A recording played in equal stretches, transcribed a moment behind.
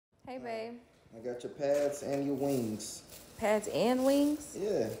Hey, babe. I got your pads and your wings. Pads and wings?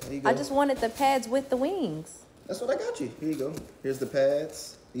 Yeah, here you go. I just wanted the pads with the wings. That's what I got you. Here you go. Here's the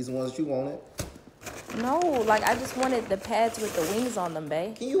pads. These are the ones that you wanted. No, like I just wanted the pads with the wings on them,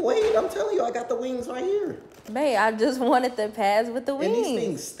 babe. Can you wait? I'm telling you, I got the wings right here. Babe, I just wanted the pads with the wings. And these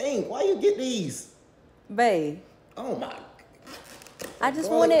things stink. Why you get these? Babe. Oh my. I just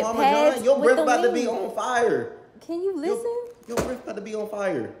Garlic wanted Parmesan, pads your with breath the about wings. to be on fire. Can you listen? Your breath about to be on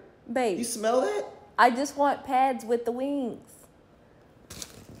fire. Babe. You smell that? I just want pads with the wings.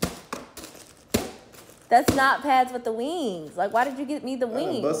 That's not pads with the wings. Like, why did you get me the I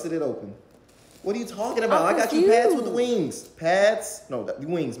wings? done busted it open. What are you talking about? I'm I got you pads with confused. the wings. Pads? No, the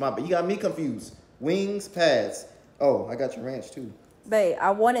wings. My bad. You got me confused. Wings, pads. Oh, I got your ranch too. Babe,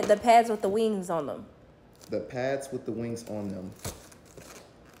 I wanted the pads with the wings on them. The pads with the wings on them.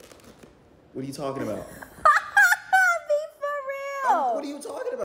 What are you talking about? Be for real. What are you talking about?